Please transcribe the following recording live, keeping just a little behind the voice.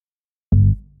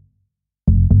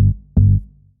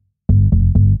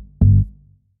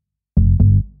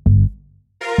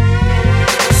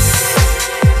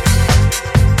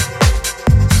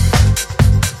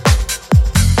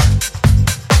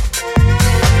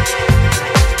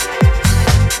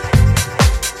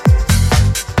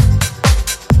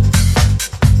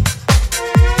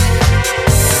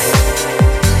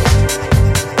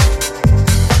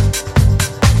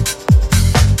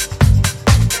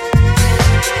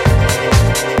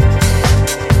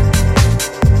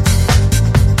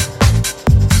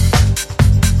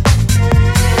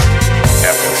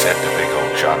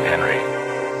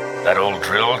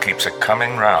keeps it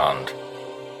coming round.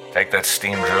 Take that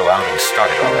steam drill out and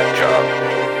start it on that job.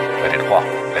 Let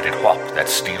it whop, that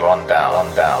steel on down,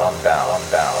 on down, on down, on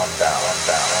down, on down, on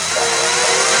down, on down.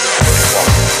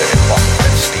 Let it whop,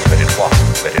 that steam, let it whop,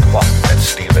 let it whop, that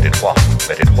steam, let it whop,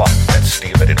 let it whop, that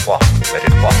steam, let it whop, let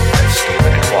it whop, that steam,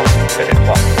 let it whop, let it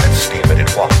whop, that steam, let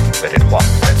it whop, let it whop,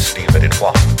 that steam, let it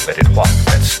whop, let it whop,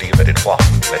 that steam, let it whop,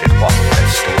 let it whop,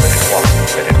 that steam, let it whop,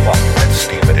 let it whop, that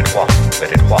steam, let it whop,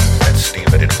 let it whop, that steam,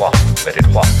 let it whop, let it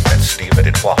whop, that steam, let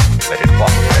it whop, let it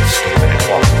whop, that steam, let it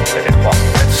whop, let it whop,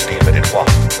 that steam, let it whop,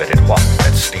 let it whop,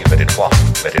 that steam, let it whop,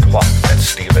 let it whop, that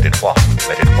steam, let it whop,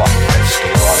 let it whop, that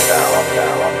steam on down, on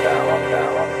down, on down, on down,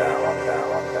 on down, on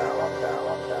down, on down, on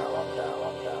down, on down,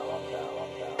 on down, on down, on down,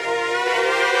 on down.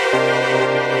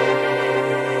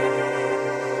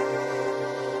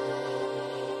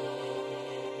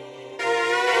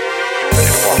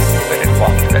 Let it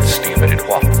whop, that steam, let it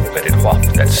whop, let it whop,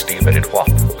 that steam, let it whop,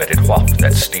 let it whop,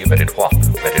 that steam, let it whop,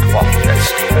 let it whop, that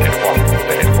steam, let it whop,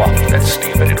 let it whop, that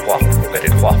steam, let it whop, let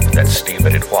it whop, that steam,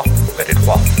 let it whop, let it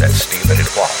whop, that steam, let it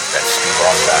whop, that steam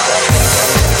on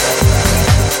down.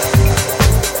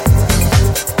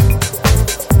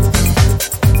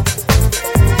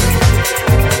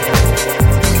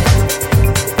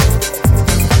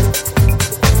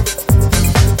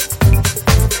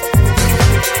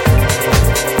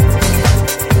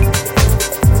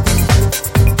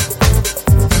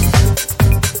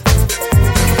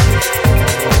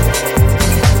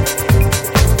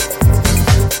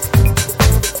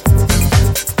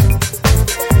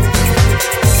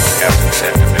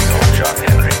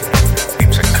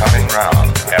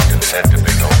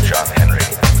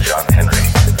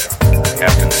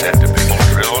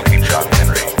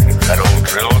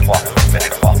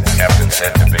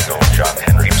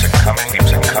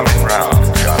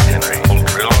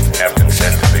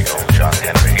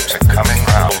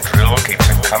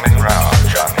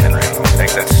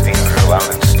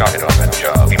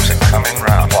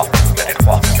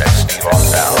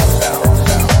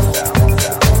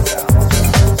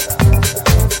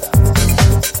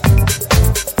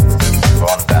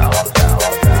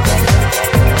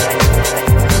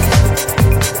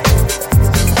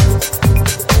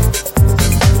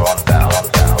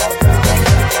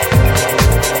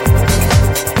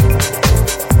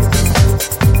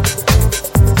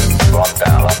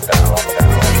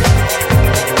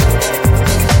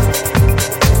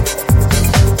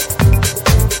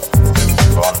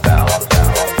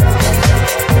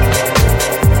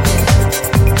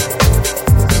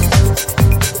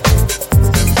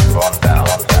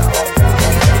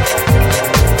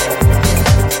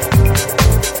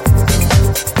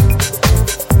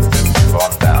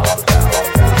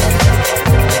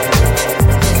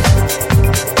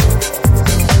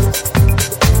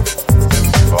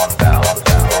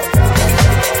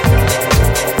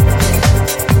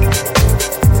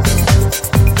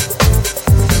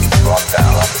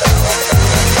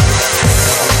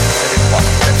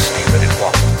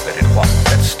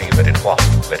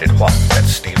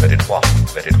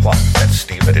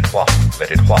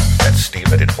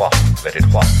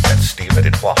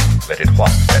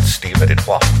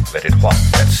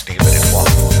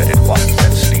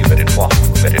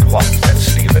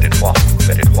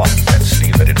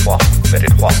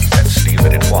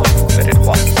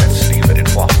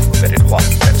 Let